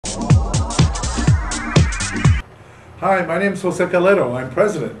Hi, my name is Jose Calero. I'm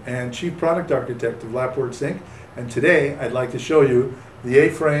President and Chief Product Architect of Lapworks Inc. And today I'd like to show you the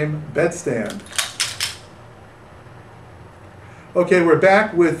A-frame bed stand. Okay, we're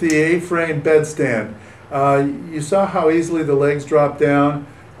back with the A-frame bed stand. You saw how easily the legs drop down.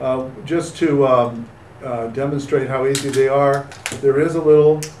 Just to demonstrate how easy they are, there is a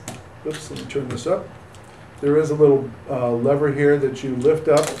little, oops, let me turn this up. There is a little lever here that you lift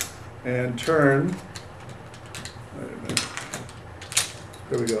up and turn.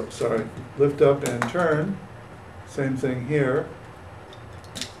 There we go, sorry. Lift up and turn. Same thing here.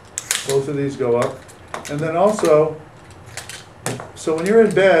 Both of these go up. And then also, so when you're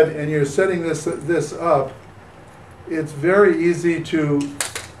in bed and you're setting this up, it's very easy to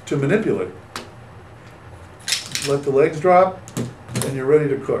manipulate. Let the legs drop and you're ready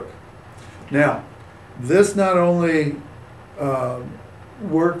to cook. Now, this not only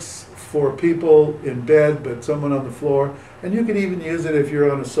works for people in bed, but someone on the floor, and you can even use it if you're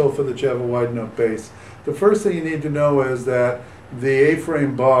on a sofa that you have a wide enough base. The first thing you need to know is that the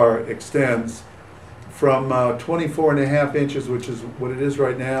A-frame bar extends from 24.5 inches, which is what it is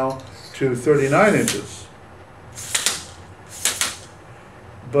right now, to 39 inches.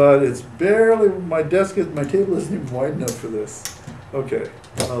 But it's barely, my table isn't even wide enough for this. Okay,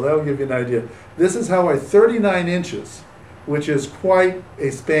 well, that'll give you an idea. This is how 39 inches, which is quite a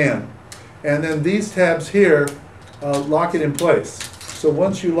span. And then these tabs here lock it in place. So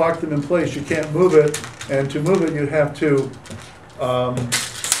once you lock them in place, you can't move it, and to move it you have to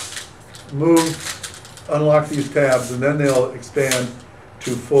unlock these tabs, and then they'll expand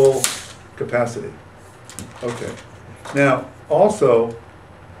to full capacity. Okay. Now, also,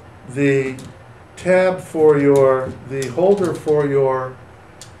 the tab for the holder for your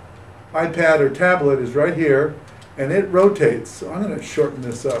iPad or tablet is right here, and it rotates. So I'm going to shorten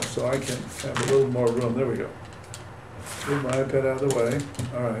this up so I can have a little more room. There we go. Move my iPad out of the way.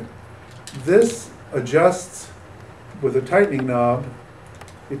 All right. This adjusts with a tightening knob.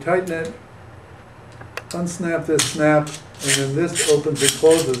 You tighten it, unsnap this snap, and then this opens and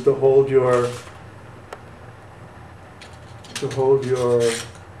closes to hold your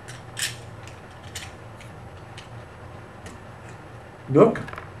nook.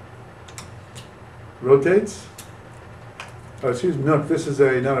 Rotates. Excuse me, nook. This is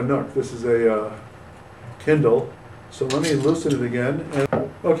not a nook. This is a Kindle. So let me loosen it again.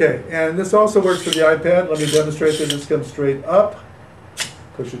 Okay, and this also works for the iPad. Let me demonstrate that. This comes straight up.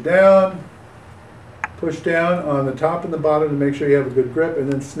 Push it down. Push down on the top and the bottom to make sure you have a good grip,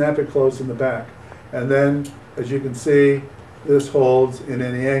 and then snap it close in the back. And then, as you can see, this holds in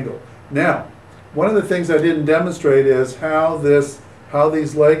any angle. Now, one of the things I didn't demonstrate is how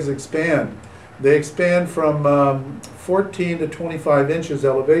these legs expand. They expand from 14 to 25 inches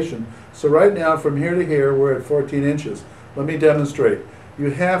elevation. So right now, from here to here, we're at 14 inches. Let me demonstrate.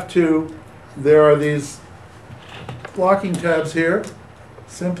 There are these locking tabs here.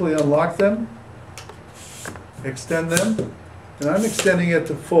 Simply unlock them, extend them, and I'm extending it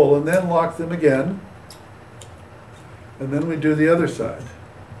to full, and then lock them again. And then we do the other side.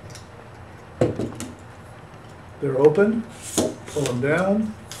 They're open, pull them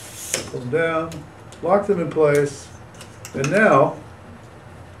down, lock them in place, and now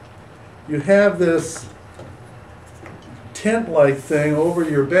you have this tent-like thing over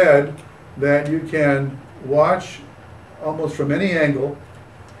your bed that you can watch almost from any angle,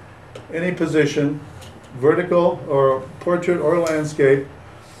 any position, vertical or portrait or landscape,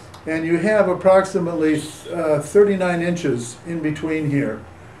 and you have approximately 39 inches in between here.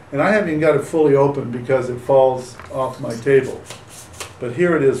 And I haven't even got it fully open because it falls off my table. But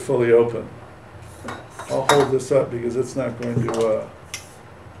here it is fully open. I'll hold this up because it's not going to,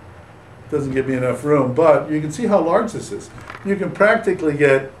 doesn't give me enough room. But you can see how large this is. You can practically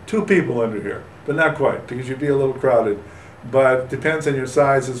get 2 people under here, but not quite because you'd be a little crowded. But depends on your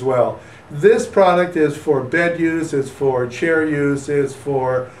size as well. This product is for bed use, it's for chair use, it's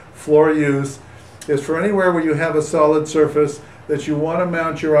for floor use, it's for anywhere where you have a solid surface that you want to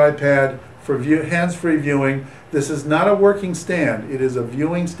mount your iPad for hands-free viewing. This is not a working stand. It is a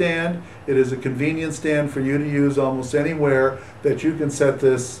viewing stand. It is a convenient stand for you to use almost anywhere that you can set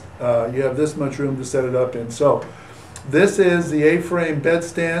this. You have this much room to set it up in. So this is the A-frame bed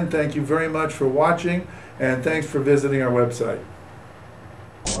stand. Thank you very much for watching, and thanks for visiting our website.